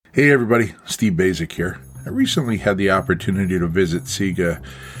Hey everybody, Steve Basic here. I recently had the opportunity to visit Sega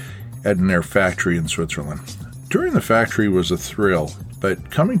at their factory in Switzerland. Touring the factory was a thrill,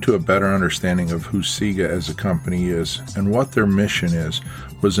 but coming to a better understanding of who Sega as a company is and what their mission is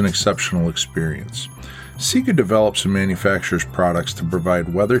was an exceptional experience. Sega develops and manufactures products to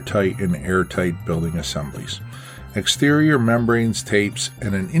provide weather-tight and airtight building assemblies. Exterior membranes, tapes,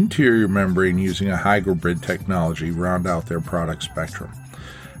 and an interior membrane using a hybrid technology round out their product spectrum.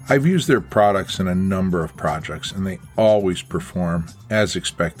 I've used their products in a number of projects, and they always perform as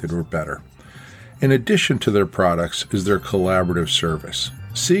expected or better. In addition to their products is their collaborative service.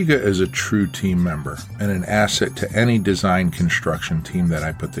 Sega is a true team member and an asset to any design construction team that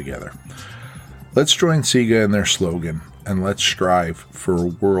I put together. Let's join Sega in their slogan, and let's strive for a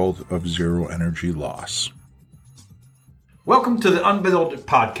world of zero energy loss. Welcome to the Unbuilt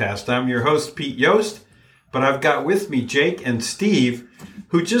Podcast. I'm your host, Pete Yost, but I've got with me Jake and Steve,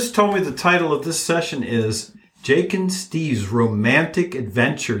 who just told me the title of this session is Jake and Steve's Romantic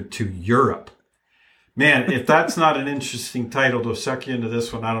Adventure to Europe. Man, if that's not an interesting title to suck you into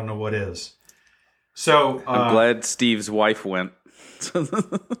this one, I don't know what is. So I'm glad Steve's wife went.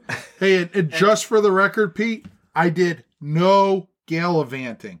 Hey, and just for the record, Pete, I did no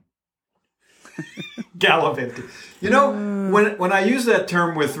gallivanting. Gallivanting. You know, when I used that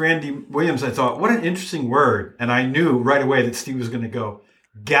term with Randy Williams, I thought, what an interesting word. And I knew right away that Steve was going to go,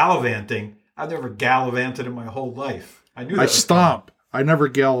 gallivanting. I've never gallivanted in my whole life. I knew that. I stomp. I never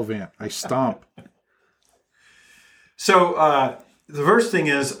gallivant. I stomp. So the first thing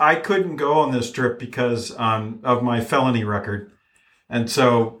is I couldn't go on this trip because of my felony record. And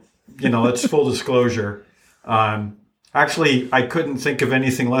so, that's full disclosure. Actually, I couldn't think of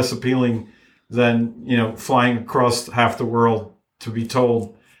anything less appealing than, flying across half the world to be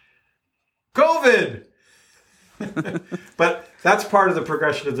told, COVID! But that's part of the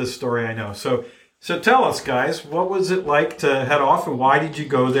progression of this story, I know. So tell us, guys, what was it like to head off, and why did you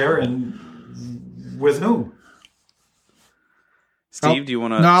go there, and with whom? Steve, do you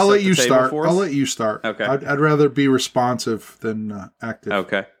want to? No, I'll let you start. I'll let you start. Okay. I'd rather be responsive than active.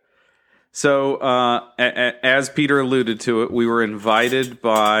 Okay. So, as Peter alluded to it, we were invited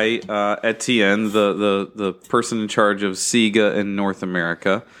by Etienne, the person in charge of Sega in North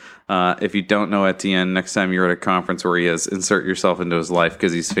America. If you don't know Etienne, next time you're at a conference where he is, insert yourself into his life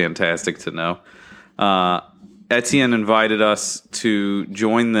because he's fantastic to know. Etienne invited us to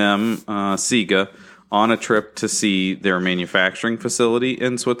join them, Sega, on a trip to see their manufacturing facility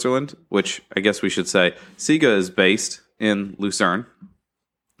in Switzerland, which I guess we should say Sega is based in Lucerne.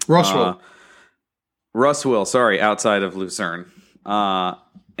 Russwell, outside of Lucerne.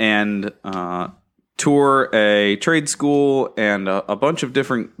 And tour a trade school and a bunch of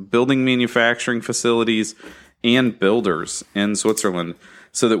different building manufacturing facilities and builders in Switzerland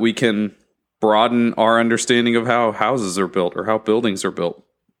so that we can broaden our understanding of how houses are built or how buildings are built.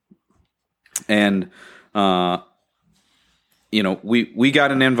 And, we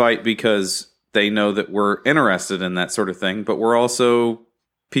got an invite because they know that we're interested in that sort of thing, but we're also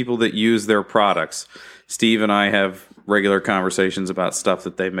people that use their products. Steve and I have regular conversations about stuff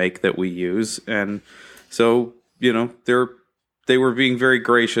that they make that we use. And so, they were being very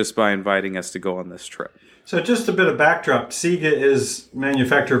gracious by inviting us to go on this trip. So just a bit of backdrop. Sega is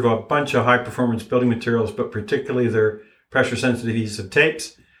manufacturer of a bunch of high-performance building materials, but particularly their pressure-sensitive adhesive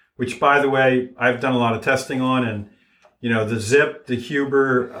tapes, which, by the way, I've done a lot of testing on. And, the Zip, the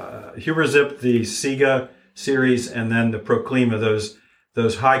Huber Zip, the Sega series, and then the Proclima,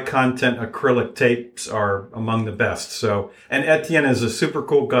 those high-content acrylic tapes are among the best. So, and Etienne is a super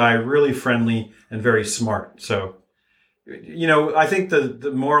cool guy, really friendly and very smart. So, I think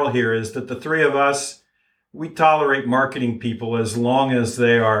the moral here is that the three of us, we tolerate marketing people as long as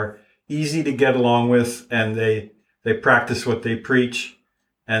they are easy to get along with and they practice what they preach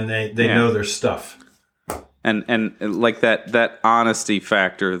and they know their stuff. And like that honesty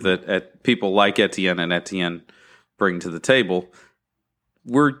factor that people like Etienne and Etienne bring to the table.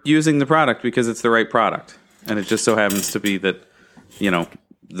 We're using the product because it's the right product. And it just so happens to be that,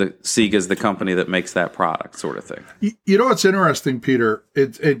 the Sega is the company that makes that product sort of thing. What's interesting, Peter?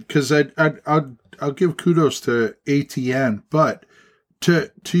 Because I'll give kudos to Etienne, but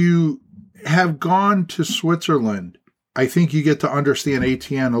to have gone to Switzerland, I think you get to understand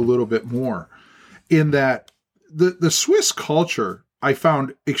Etienne a little bit more in that the Swiss culture I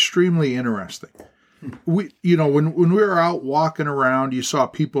found extremely interesting. When we were out walking around, you saw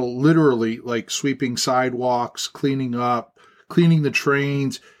people literally like sweeping sidewalks, cleaning the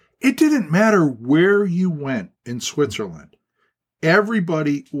trains. It didn't matter where you went in Switzerland.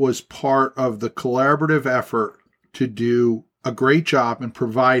 Everybody was part of the collaborative effort to do a great job and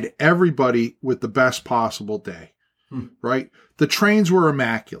provide everybody with the best possible day, right? The trains were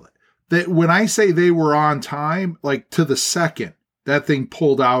immaculate. That when I say they were on time, like to the second, that thing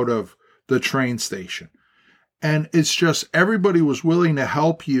pulled out of the train station. And it's just everybody was willing to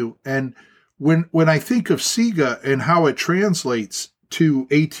help you. And when I think of SIGA and how it translates to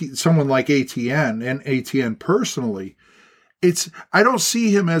someone like ATN and ATN personally, I don't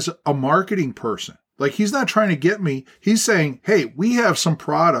see him as a marketing person. Like, he's not trying to get me. He's saying, hey, we have some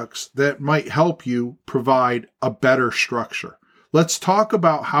products that might help you provide a better structure. Let's talk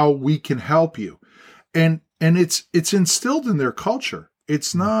about how we can help you. And it's instilled in their culture.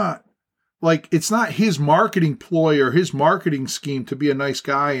 It's not his marketing ploy or his marketing scheme to be a nice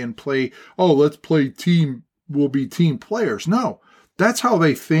guy and play, let's play team, we'll be team players. No, that's how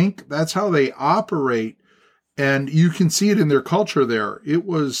they think. That's how they operate. And you can see it in their culture there. It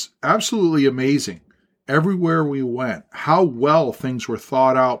was absolutely amazing. Everywhere we went, how well things were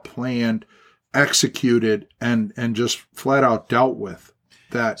thought out, planned, executed, and just flat out dealt with.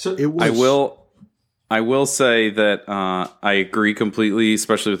 It was. I will say that I agree completely,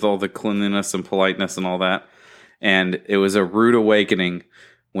 especially with all the cleanliness and politeness and all that. And it was a rude awakening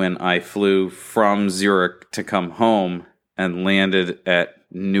when I flew from Zurich to come home and landed at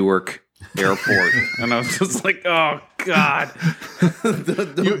Newark Airport. And I was just like, oh, God.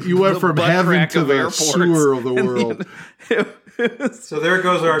 You went from heaven to the sewer of the world. So there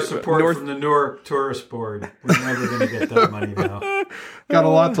goes our support from the Newark Tourist Board. We're never going to get that money now. Got a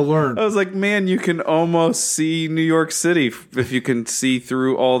lot to learn. I was like, man, you can almost see New York City if you can see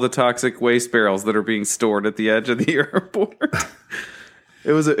through all the toxic waste barrels that are being stored at the edge of the airport.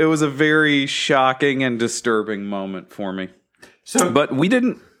 It was a very shocking and disturbing moment for me. But we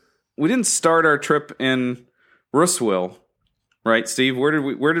didn't start our trip in Rüsselsheim. Right, Steve? Where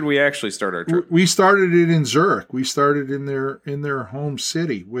did we actually start our trip? We started it in Zurich. We started in their home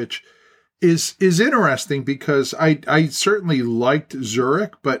city, which is interesting because I certainly liked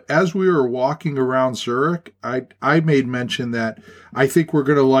Zurich, but as we were walking around Zurich, I made mention that I think we're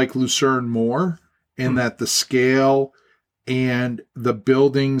going to like Lucerne more in that the scale and the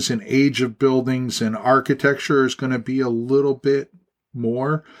buildings and age of buildings and architecture is going to be a little bit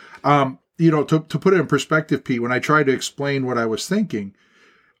more. To put it in perspective, Pete, when I tried to explain what I was thinking,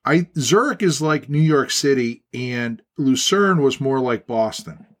 Zurich is like New York City and Lucerne was more like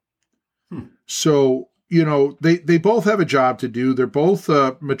Boston. So, they both have a job to do. They're both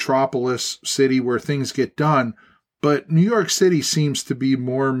a metropolis city where things get done, but New York City seems to be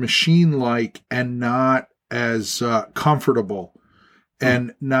more machine-like and not as comfortable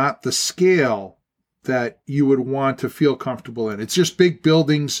and not the scale that you would want to feel comfortable in. It's just big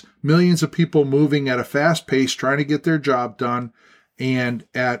buildings, millions of people moving at a fast pace, trying to get their job done, and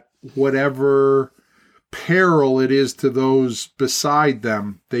at whatever peril it is to those beside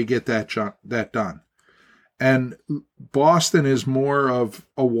them, they get that done. And Boston is more of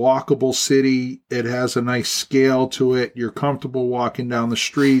a walkable city. It has a nice scale to it. You're comfortable walking down the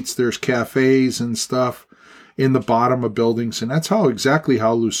streets. There's cafes and stuff in the bottom of buildings, and that's exactly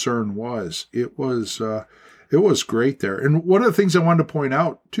how Lucerne was. It was great there. And one of the things I wanted to point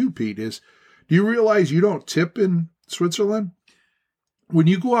out too, Pete, is do you realize you don't tip in Switzerland? When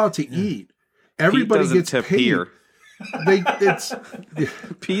you go out to eat, everybody gets tip paid. Here.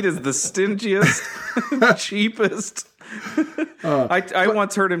 Pete is the stingiest, cheapest. I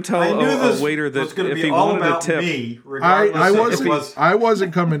once heard him tell a waiter that if he wanted a tip, I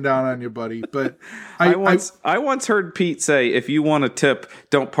wasn't coming down on you, buddy. But I once heard Pete say, if you want a tip,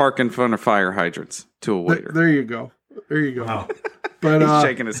 don't park in front of fire hydrants to a waiter. There you go. Wow. But he's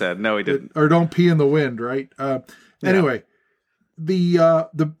shaking his head. No, he didn't. Or don't pee in the wind, right? Anyway,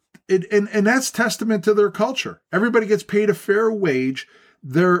 and that's testament to their culture. Everybody gets paid a fair wage.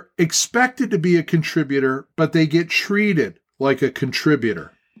 They're expected to be a contributor, but they get treated like a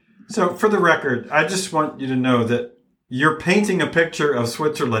contributor. So for the record, I just want you to know that you're painting a picture of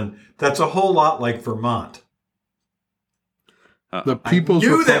Switzerland that's a whole lot like Vermont. The People's I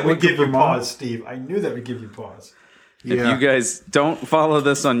knew Republic that would give of you Vermont. pause, Steve. I knew that would give you pause. If you guys don't follow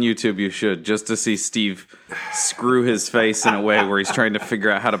this on YouTube, you should, just to see Steve screw his face in a way where he's trying to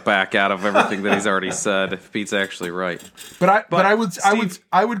figure out how to back out of everything that he's already said. If Pete's actually right, but I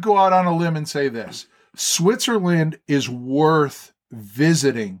would go out on a limb and say this: Switzerland is worth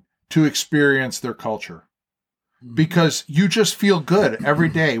visiting to experience their culture, because you just feel good every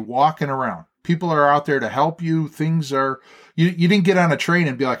day walking around. People are out there to help you. Things are you didn't get on a train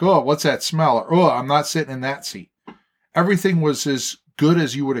and be like, oh, what's that smell? Or, oh, I'm not sitting in that seat. Everything was as good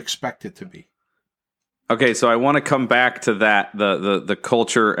as you would expect it to be. Okay, so I want to come back to that, the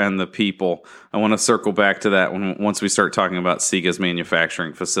culture and the people. I want to circle back to that once we start talking about Siga's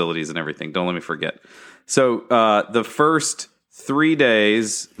manufacturing facilities and everything. Don't let me forget. So the first 3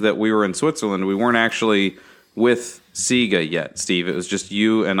 days that we were in Switzerland, we weren't actually with Siga yet, Steve. It was just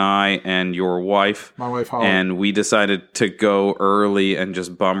you and I and your wife. My wife, Holly. And we decided to go early and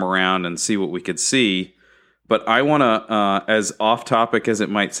just bum around and see what we could see. But I want to, as off topic as it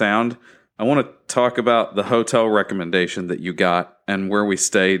might sound, I want to talk about the hotel recommendation that you got and where we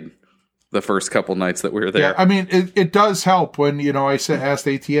stayed the first couple nights that we were there. Yeah, I mean, it does help when, I asked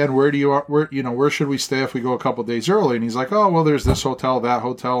ATN, where should we stay if we go a couple days early? And he's like, oh, well, there's this hotel, that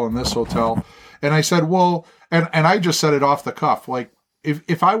hotel, and this hotel. And I said, well, and I just said it off the cuff, like,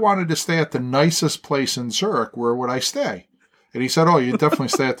 if I wanted to stay at the nicest place in Zurich, where would I stay? And he said, oh, you'd definitely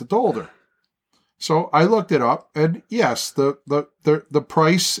stay at the Dolder. So I looked it up, and yes, the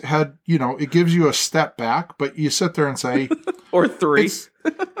price had, it gives you a step back, but you sit there and say, or three.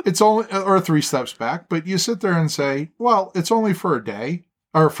 It's only, or 3 steps back, but you sit there and say, well, it's only for a day,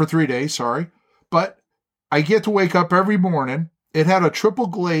 or for 3 days, sorry, but I get to wake up every morning. It had a triple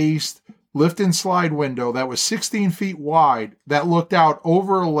glazed lift and slide window that was 16 feet wide that looked out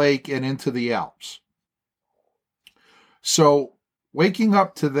over a lake and into the Alps. So waking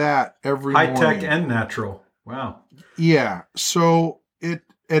up to that every morning. High tech and natural. Wow. Yeah. So it,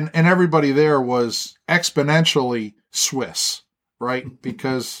 and everybody there was exponentially Swiss, right?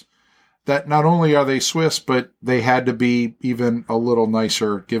 Because that not only are they Swiss, but they had to be even a little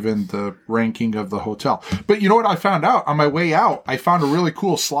nicer given the ranking of the hotel. But you know what I found out? On my way out, I found a really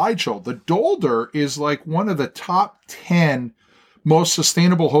cool slideshow. The Dolder is like one of the top 10 most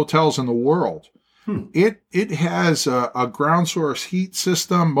sustainable hotels in the world. It has a ground source heat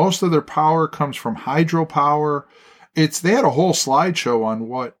system. Most of their power comes from hydropower. They had a whole slideshow on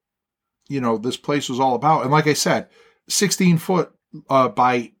what, this place was all about. And like I said, 16 foot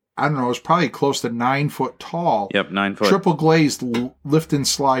by, I don't know, it was probably close to 9 foot tall. Yep, 9 foot. Triple glazed lift and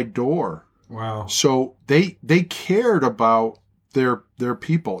slide door. Wow. So they cared about their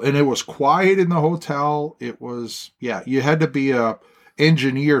people. And it was quiet in the hotel. It was, you had to be a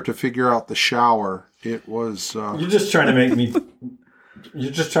engineer to figure out the shower. It was You're just trying to make me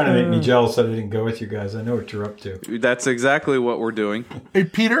jealous that I didn't go with you guys. I know what you're up to. That's exactly what we're doing. Hey,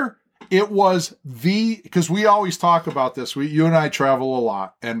 Peter, it was because we always talk about this. You and I travel a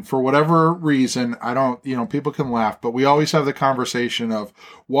lot, and for whatever reason, I don't, people can laugh, but we always have the conversation of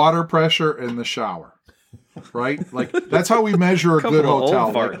water pressure in the shower. Right? Like, that's how we measure a good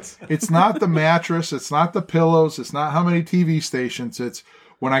hotel. Like, it's not the mattress, it's not the pillows, it's not how many TV stations. It's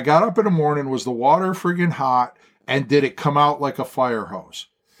when I got up in the morning, was the water friggin' hot, and did it come out like a fire hose?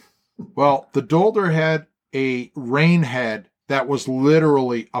 Well, the Dolder had a rain head that was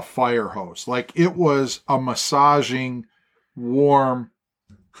literally a fire hose. Like, it was a massaging, warm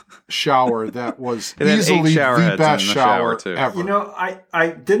shower that was easily the best shower ever. I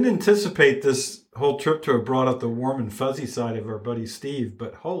didn't anticipate this whole trip to have brought up the warm and fuzzy side of our buddy Steve,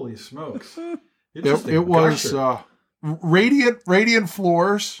 but holy smokes. It was radiant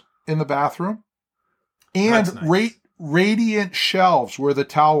floors in the bathroom and nice. Radiant shelves where the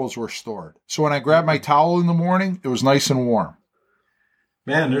towels were stored. So when I grabbed my towel in the morning, it was nice and warm.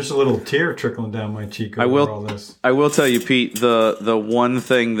 Man, there's a little tear trickling down my cheek over all this. I will tell you, Pete, the one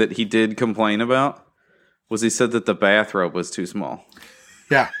thing that he did complain about was he said that the bathrobe was too small.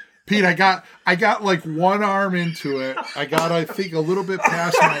 Yeah. Pete, I got like one arm into it. I think, a little bit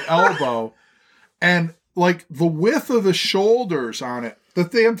past my elbow. And like the width of the shoulders on it, the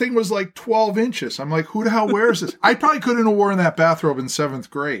damn thing was like 12 inches. I'm like, who the hell wears this? I probably couldn't have worn that bathrobe in 7th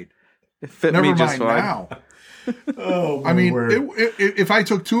grade. It fit me just fine. Now. I mean, if I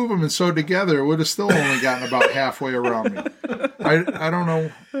took 2 of them and sewed together, it would have still only gotten about halfway around me. I don't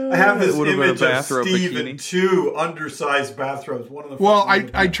know. I have this image of Steve in 2 undersized bathrobes. One of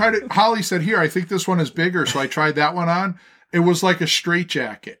the I tried it. Holly said, "Here, I think this one is bigger," so I tried that one on. It was like a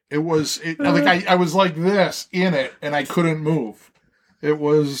straitjacket. I was like this in it, and I couldn't move. It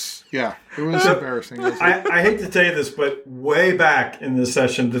was embarrassing. I hate to tell you this, but way back in this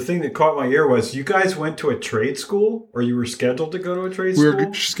session, the thing that caught my ear was you guys went to a trade school, or you were scheduled to go to a trade school? We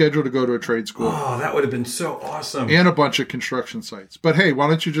were scheduled to go to a trade school. Oh, that would have been so awesome. And a bunch of construction sites. But hey, why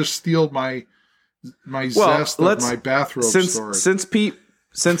don't you just steal my zest of my bathrobe story? Since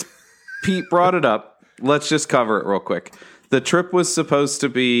Pete brought it up, let's just cover it real quick. The trip was supposed to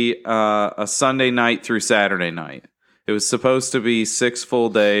be a Sunday night through Saturday night. It was supposed to be 6 full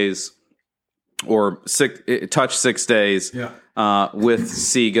days, or 6 days, with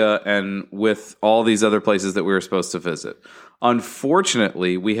Siga and with all these other places that we were supposed to visit.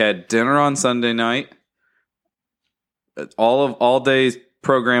 Unfortunately, we had dinner on Sunday night. all day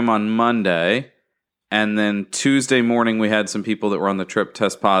program on Monday, and then Tuesday morning we had some people that were on the trip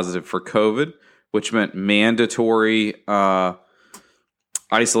test positive for COVID, which meant mandatory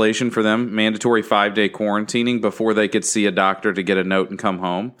isolation for them, mandatory 5-day quarantining before they could see a doctor to get a note and come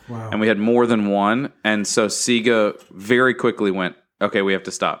home. Wow. And we had more than one, and so SIGA very quickly went, okay, we have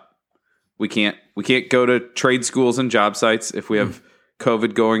to stop. We can't go to trade schools and job sites if we have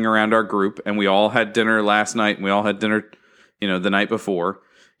COVID going around our group. And we all had dinner last night, and we all had dinner, the night before.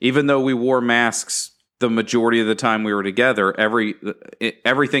 Even though we wore masks the majority of the time we were together,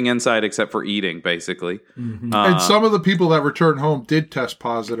 everything inside except for eating, basically. Mm-hmm. And some of the people that returned home did test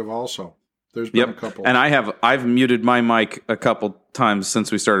positive also. There's been a couple. And I've muted my mic a couple times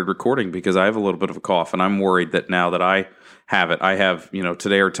since we started recording because I have a little bit of a cough, and I'm worried that now that I have it, I have,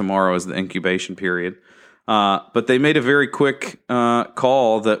 today or tomorrow is the incubation period. But they made a very quick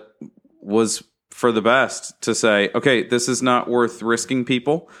call that was for the best to say, okay, this is not worth risking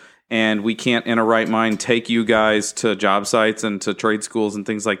people, and we can't in a right mind take you guys to job sites and to trade schools and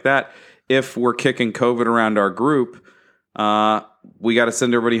things like that. If we're kicking COVID around our group, we got to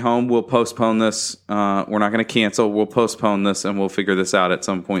send everybody home. We'll postpone this. We're not going to cancel. We'll postpone this, and we'll figure this out at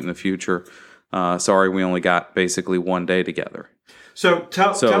some point in the future. Sorry, we only got basically one day together. So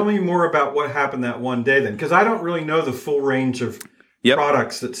tell me more about what happened that one day then, because I don't really know the full range of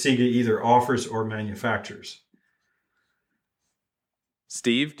products that SIGA either offers or manufactures.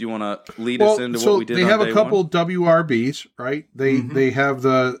 Steve, do you want to lead us into what we did on day one? They have a couple WRBs, right? They have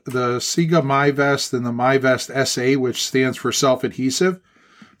the SIGA MyVest and the MyVest SA, which stands for self-adhesive.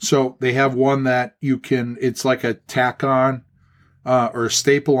 So they have one that it's like a tack-on or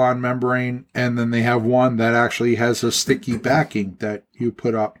staple-on membrane, and then they have one that actually has a sticky backing that you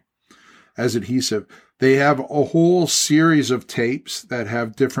put up as adhesive. They have a whole series of tapes that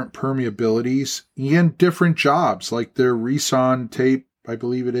have different permeabilities and different jobs, like their Reson tape, I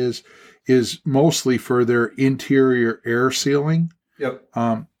believe it is mostly for their interior air sealing. Yep.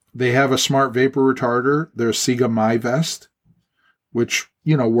 They have a smart vapor retarder, their SIGA MyVest, which,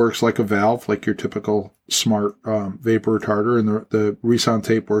 works like a valve, like your typical smart vapor retarder, and the Reson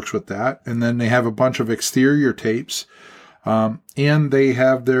tape works with that. And then they have a bunch of exterior tapes, and they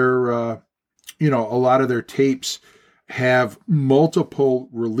have their, a lot of their tapes have multiple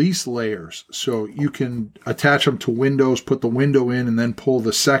release layers. So you can attach them to windows, put the window in, and then pull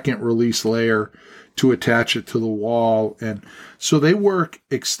the second release layer to attach it to the wall. And so they work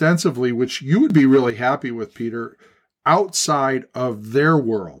extensively, which you would be really happy with, Peter, outside of their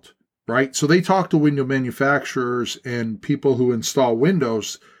world, right? So they talk to window manufacturers and people who install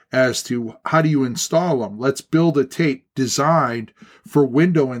windows as to how do you install them. Let's build a tape designed for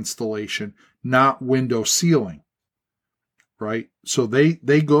window installation, not window sealing, right? So they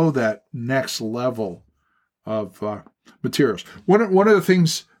go that next level of materials. One of the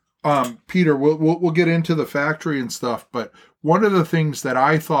things, Peter, we'll get into the factory and stuff, but one of the things that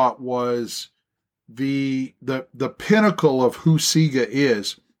I thought was the pinnacle of who SIGA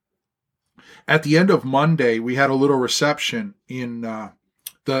is, at the end of Monday, we had a little reception in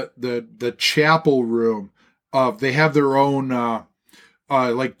the chapel room they have their own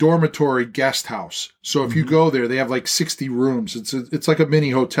like dormitory guest house. So if you go there, they have like 60 rooms. It's like a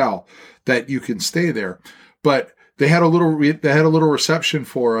mini hotel that you can stay there. But they had a little reception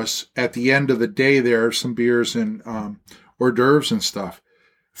for us at the end of the day there, some beers and hors d'oeuvres and stuff.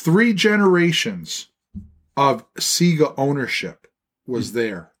 3 generations of SIGA ownership was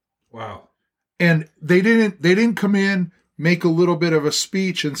there. Wow. And they didn't come in, make a little bit of a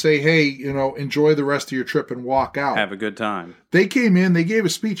speech and say, hey, enjoy the rest of your trip and walk out. Have a good time. They came in, they gave a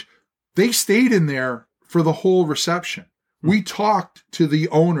speech. They stayed in there for the whole reception. We talked to the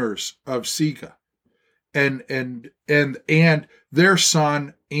owners of SIGA and their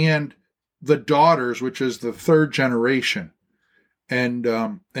son and the daughters, which is the 3rd generation, and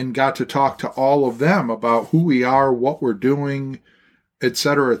got to talk to all of them about who we are, what we're doing, et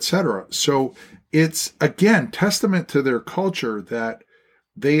cetera, et cetera. So it's, again, testament to their culture that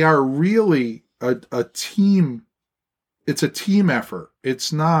they are really a team. It's a team effort.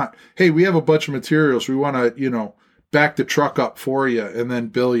 It's not, hey, we have a bunch of materials. We want to, back the truck up for you and then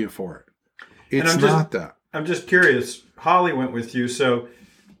bill you for it. It's not that. I'm just curious. Holly went with you. So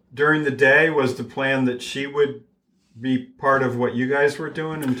during the day, was the plan that she would be part of what you guys were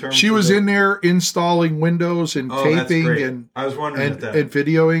doing in terms? She was in there installing windows and taping and I was wondering and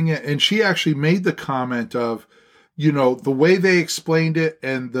videoing it. And she actually made the comment of, the way they explained it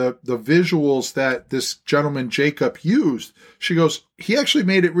and the visuals that this gentleman Jacob used. She goes, he actually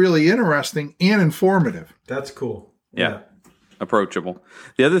made it really interesting and informative. That's cool. Yeah. approachable.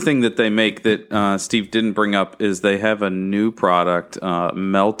 The other thing that they make that Steve didn't bring up is they have a new product,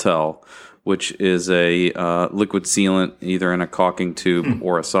 Meltel, which is a liquid sealant either in a caulking tube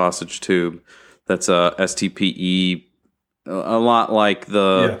or a sausage tube. That's a STPE, a lot like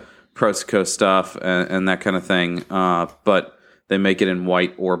the Proseco stuff and that kind of thing. But they make it in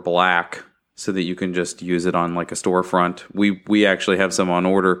white or black so that you can just use it on like a storefront. We actually have some on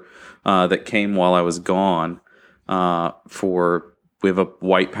order that came while I was gone. We have a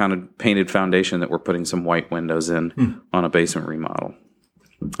white painted foundation that we're putting some white windows in on a basement remodel.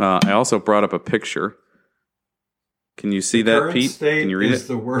 I also brought up a picture. Can you see that, Pete? Can you read it? Is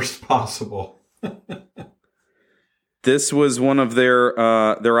the worst possible. This was one of their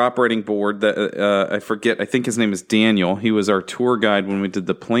operating board that I forget. I think his name is Daniel. He was our tour guide when we did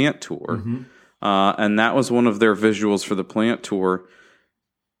the plant tour, and that was one of their visuals for the plant tour.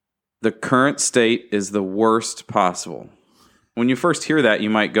 The current state is the worst possible. When you first hear that,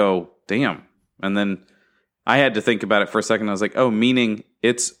 you might go, "Damn!" And then I had to think about it for a second. I was like, "Oh, meaning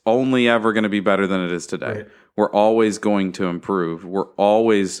it's only ever going to be better than it is today. Right. We're always going to improve. We're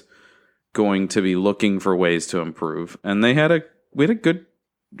always going to be looking for ways to improve." And we had a good,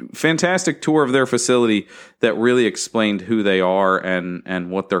 fantastic tour of their facility that really explained who they are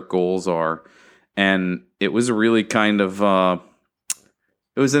and what their goals are. And it was really kind of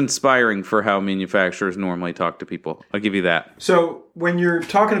it was inspiring for how manufacturers normally talk to people. I'll give you that. So when you're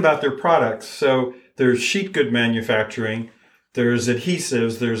talking about their products, so there's sheet good manufacturing, there's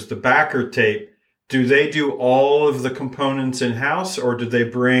adhesives, there's the backer tape. Do they do all of the components in-house, or do they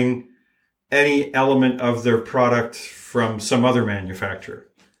bring any element of their product from some other manufacturer?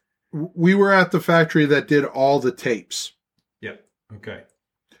 We were at the factory that did all the tapes. Yeah. Okay.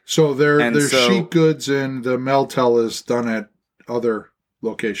 So there's sheet goods, and the Meltel is done at other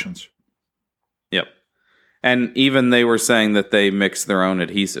locations. Yep. And even they were saying that they mix their own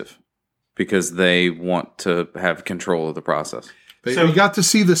adhesive because they want to have control of the process. We got to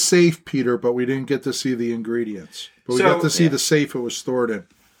see the safe, Peter, but we didn't get to see the ingredients. But we got to see the safe it was stored in.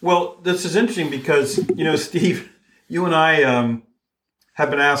 Well, this is interesting because, Steve, you and I have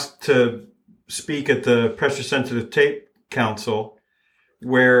been asked to speak at the Pressure Sensitive Tape Council,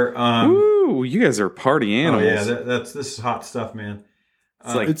 where ooh, you guys are party animals. Oh yeah, this is hot stuff, man.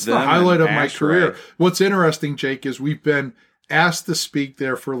 It's the highlight of my career. What's interesting, Jake, is we've been asked to speak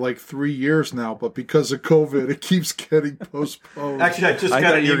there for like 3 years now, but because of COVID, it keeps getting postponed. Actually, I just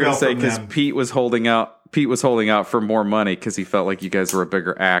got an email from them. Because Pete was holding out for more money because he felt like you guys were a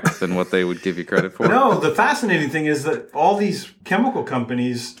bigger act than what they would give you credit for. No, the fascinating thing is that all these chemical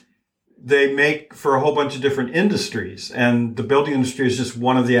companies, they make for a whole bunch of different industries, and the building industry is just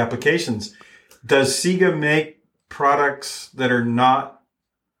one of the applications. Does Siga make products that are not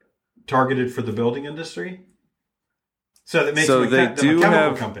targeted for the building industry? So that makes them a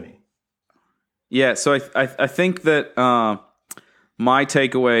chemical company. Yeah, so I think that my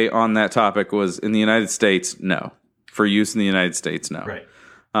takeaway on that topic was in the United States, no. For use in the United States, no.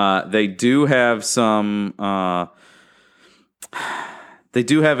 Right. They do have some. They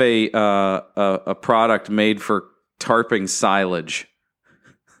do have a product made for tarping silage.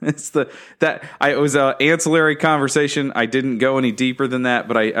 It was an ancillary conversation. I didn't go any deeper than that,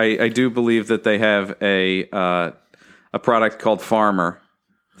 but I do believe that they have a product called Farmer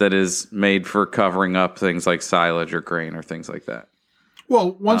that is made for covering up things like silage or grain or things like that.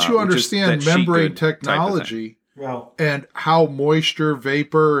 Well, once you understand membrane technology and how moisture,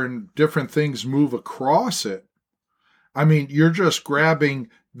 vapor, and different things move across it, I mean, you're just grabbing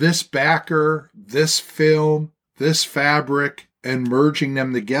this backer, this film, this fabric, and merging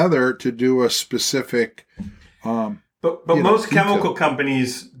them together to do a specific But most chemical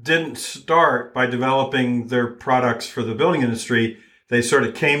companies didn't start by developing their products for the building industry. They sort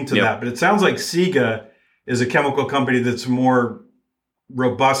of came to that. But it sounds like Siga is a chemical company that's more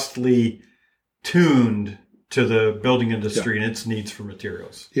robustly tuned to the building industry and its needs for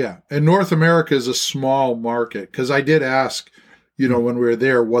materials. Yeah. And North America is a small market, because I did ask, when we were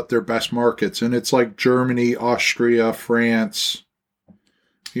there, what their best markets. And it's like Germany, Austria, France,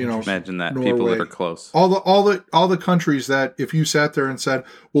 imagine that Norway. People that are close. All the countries that if you sat there and said,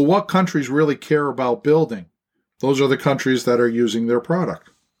 well, what countries really care about building? Those are the countries that are using their product.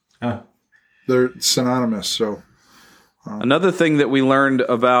 They're synonymous. So another thing that we learned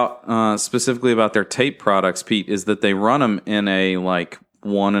about specifically about their tape products, Pete, is that they run them in a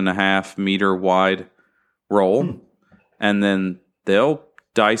 1.5 meter wide roll, and then they'll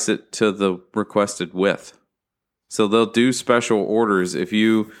dice it to the requested width. So they'll do special orders. If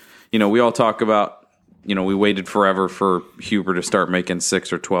we all talk about, we waited forever for Huber to start making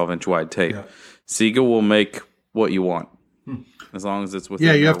 6 or 12 inch wide tape. Yeah. Siga will make what you want. as long as it's within.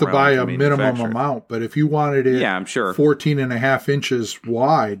 Yeah, you their have to realm buy to a minimum manufacture. amount, but if you wanted it, Yeah, I'm sure. 14 and a half inches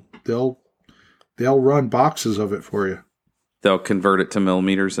wide, they'll run boxes of it for you. They'll convert it to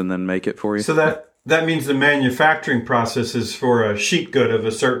millimeters and then make it for you. So that means the manufacturing process is for a sheet good of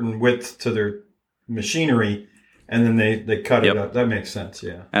a certain width to their machinery, and then they cut Yep. it up. That makes sense,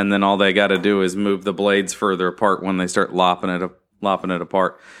 yeah. And then all they got to do is move the blades further apart when they start lopping it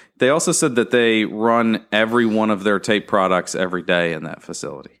apart. They also said that they run every one of their tape products every day in that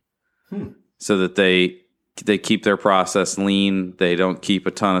facility, so that they keep their process lean. They don't keep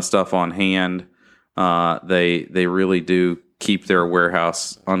a ton of stuff on hand. They really do keep their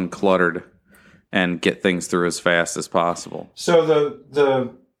warehouse uncluttered and get things through as fast as possible. So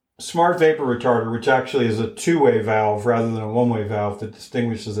the smart vapor retarder, which actually is a two-way valve rather than a one-way valve that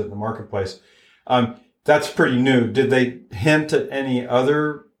distinguishes it in the marketplace, that's pretty new. Did they hint at any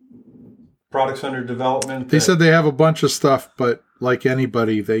other products under development? They said they have a bunch of stuff, but like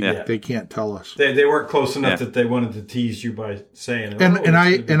anybody, they Yeah. they can't tell us. They weren't close enough Yeah. that they wanted to tease you by saying, And "Oh, and I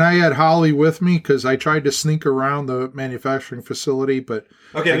it's gonna be-" and I had Holly with me because I tried to sneak around the manufacturing facility, but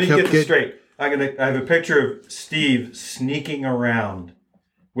Okay, I let me kept get this straight. I have a picture of Steve sneaking around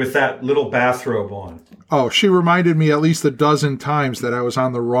with that little bathrobe on. oh, she reminded me at least a dozen times that I was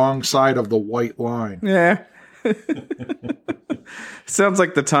on the wrong side of the white line. Yeah. Sounds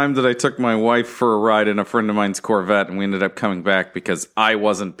like the time that I took my wife for a ride in a friend of mine's Corvette and we ended up coming back because I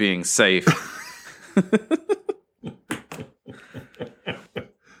wasn't being safe.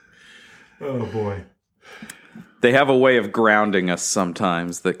 Oh boy. They have a way of grounding us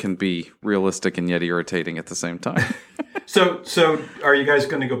sometimes that can be realistic and yet irritating at the same time. So are you guys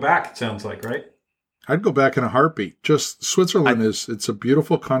going to go back? It sounds like, right? I'd go back in a heartbeat. Just Switzerland it's a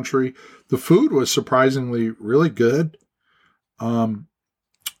beautiful country. The food was surprisingly really good. Yeah.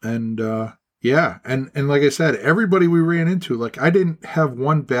 And like I said, everybody we ran into, like I didn't have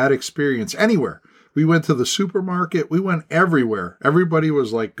one bad experience anywhere. We went to the supermarket. We went everywhere. Everybody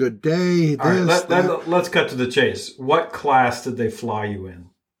was like, good day. All right, that. let's cut to the chase. What class did they fly you in?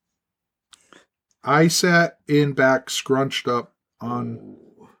 I sat in back, scrunched up on,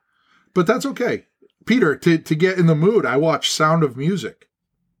 but that's okay. Peter, to get in the mood, I watched Sound of Music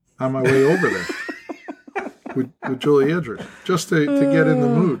on my way over there with Julie Andrews, just to get in the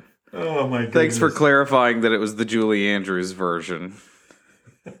mood. Oh my goodness. Thanks for clarifying that it was the Julie Andrews version.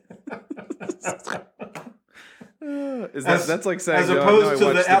 That's like saying as opposed to I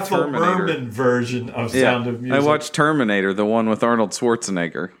the watched Ethel Terminator. Merman version of Sound of Music. I watched Terminator, the one with Arnold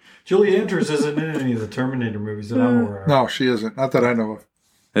Schwarzenegger. Julie Andrews isn't in any of the Terminator movies that I'm aware of. No, she isn't. Not that I know of.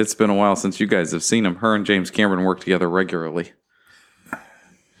 It's been a while since you guys have seen him. Her and James Cameron work together regularly.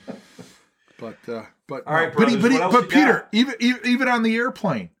 But All right, brothers, what else but you Peter, got? even on the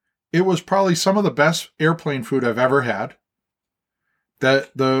airplane, it was probably some of the best airplane food I've ever had.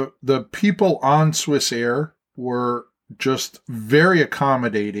 That the people on Swiss Air were just very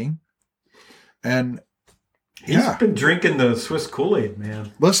accommodating, and He's been drinking the Swiss Kool-Aid,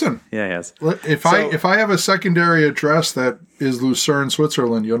 man. listen, Yeah, he has. if I have a secondary address that is Lucerne,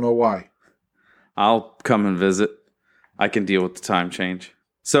 Switzerland, you'll know why. I'll come and visit. I can deal with the time change.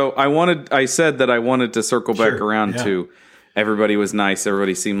 So I said that I wanted to circle back Sure, around yeah. to everybody was nice.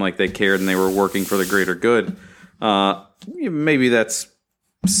 Everybody seemed like they cared and they were working for the greater good. Maybe that's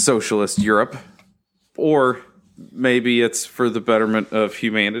socialist Europe, or maybe it's for the betterment of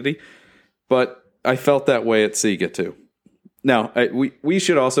humanity. But I felt that way at Sega too. Now, we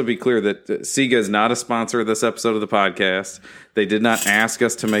should also be clear that Sega is not a sponsor of this episode of the podcast. They did not ask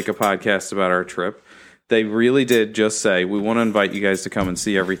us to make a podcast about our trip. They really did just say, we want to invite you guys to come and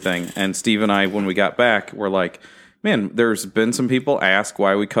see everything. And Steve and I, when we got back, were like, man, there's been some people ask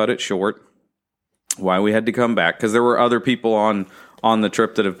why we cut it short, why we had to come back. Because there were other people on the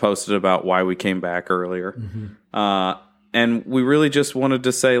trip that have posted about why we came back earlier. Mm-hmm. And we really just wanted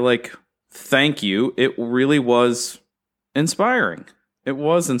to say, like, thank you. It really was inspiring. It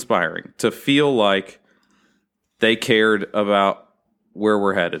was inspiring to feel like they cared about where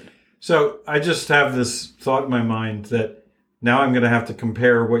we're headed. So I just have this thought in my mind that now I'm going to have to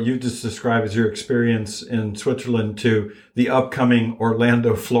compare what you just described as your experience in Switzerland to the upcoming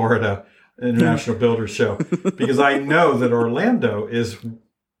Orlando, Florida International Builder Show. Because I know that Orlando is,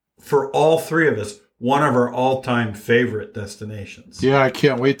 for all three of us, one of our all-time favorite destinations. Yeah, I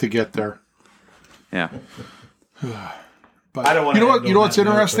can't wait to get there. Yeah. But I don't want you know to what? You know what's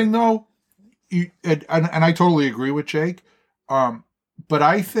interesting though, and I totally agree with Jake. But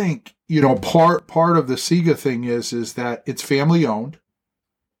I think part of the Sega thing is that it's family owned,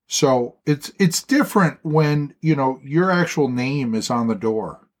 so it's different when your actual name is on the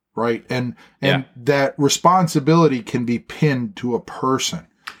door. right? And that responsibility can be pinned to a person.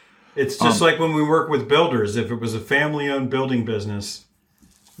 It's just like when we work with builders. If it was a family-owned building business,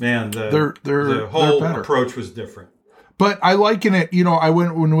 man, the whole approach was different. But I liken it, when I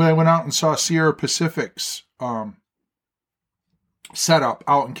went out and saw Sierra Pacific's setup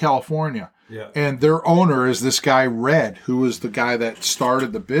out in California. Yeah. And their owner is this guy, Red, who was the guy that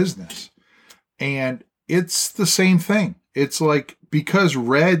started the business. And it's the same thing. It's like, because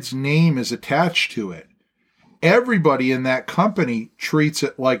Red's name is attached to it, everybody in that company treats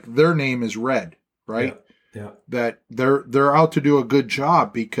it like their name is Red, right? Yeah. That they're out to do a good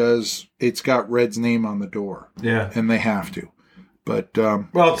job because it's got Red's name on the door. Yeah. And they have to. But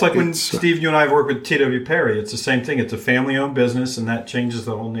well, it's like when Steve, you and I have worked with T.W. Perry. It's the same thing. It's a family-owned business, and that changes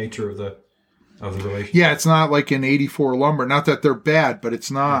the whole nature of the relationship. Yeah, it's not like in 84 Lumber. Not that they're bad, but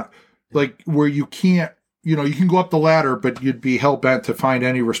it's not like where you can't, you can go up the ladder, but you'd be hell-bent to find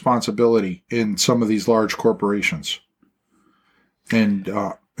any responsibility in some of these large corporations. And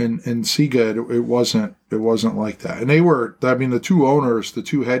Sega, it wasn't like that. And they were, the two owners, the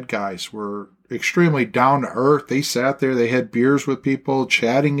two head guys were extremely down to earth. They sat there, they had beers with people,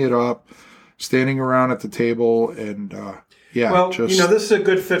 chatting it up, standing around at the table, and this is a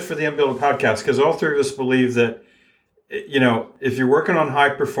good fit for the Unbuilded podcast because all three of us believe that, if you're working on high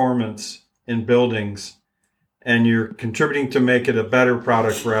performance in buildings and you're contributing to make it a better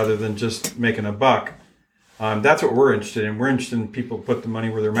product rather than just making a buck, that's what we're interested in. We're interested in people who put the money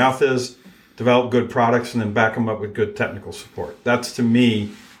where their mouth is, develop good products, and then back them up with good technical support. That's, to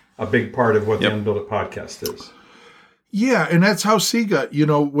me, a big part of what the Unbuilded podcast is. Yeah, and that's how Sega,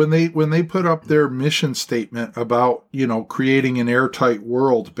 when they put up their mission statement about, creating an airtight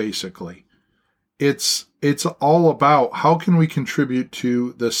world, basically, it's all about how can we contribute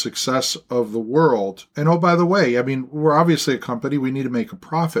to the success of the world. And oh, by the way, we're obviously a company, we need to make a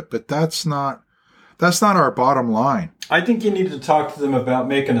profit, but that's not our bottom line. I think you need to talk to them about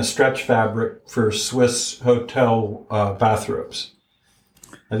making a stretch fabric for Swiss hotel bathrobes.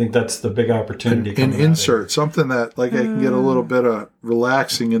 I think that's the big opportunity. An insert, something that I can get a little bit of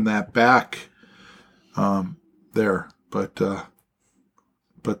relaxing in that back there. But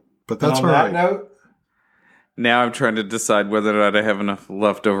that's all right. Note, now I'm trying to decide whether or not I have enough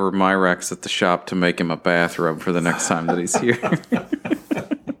leftover Myrex at the shop to make him a bathrobe for the next time that he's here.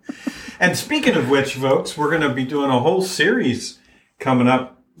 And speaking of which, folks, we're going to be doing a whole series coming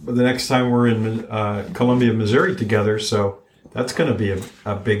up the next time we're in Columbia, Missouri together. So that's going to be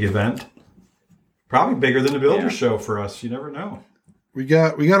a big event. Probably bigger than the Builder Show for us. You never know. We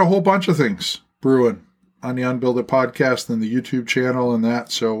got a whole bunch of things brewing on the Unbuilded podcast and the YouTube channel and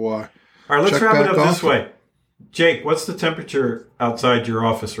that. So all right, let's wrap it up this way. Jake, what's the temperature outside your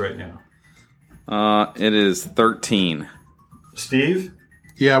office right now? It is 13. Steve?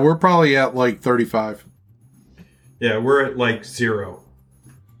 Yeah, we're probably at 35. Yeah, we're at 0.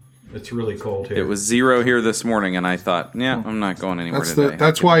 It's really cold here. It was 0 here this morning, and I thought, I'm not going anywhere today.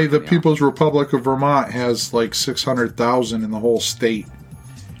 That's why the People's Republic of Vermont has 600,000 in the whole state.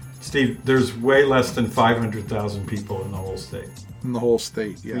 Steve, there's way less than 500,000 people in the whole state. In the whole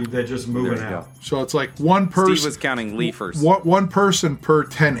state, yeah. They're just moving out. So it's one person. Steve was counting leafers. One person per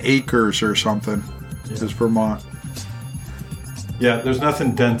 10 acres or something is Vermont. Yeah, there's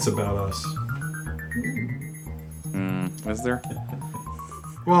nothing dense about us. Is there?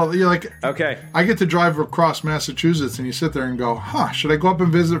 Well, you're okay. I get to drive across Massachusetts, and you sit there and go, should I go up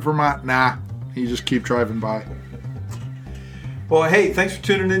and visit Vermont? Nah. You just keep driving by. Well, hey, thanks for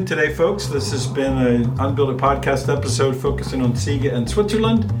tuning in today, folks. This has been an Unbuilded podcast episode focusing on Sega and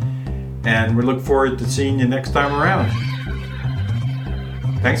Switzerland, and we look forward to seeing you next time around.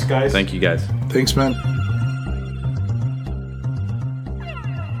 Thanks, guys. Thank you, guys. Thanks, man.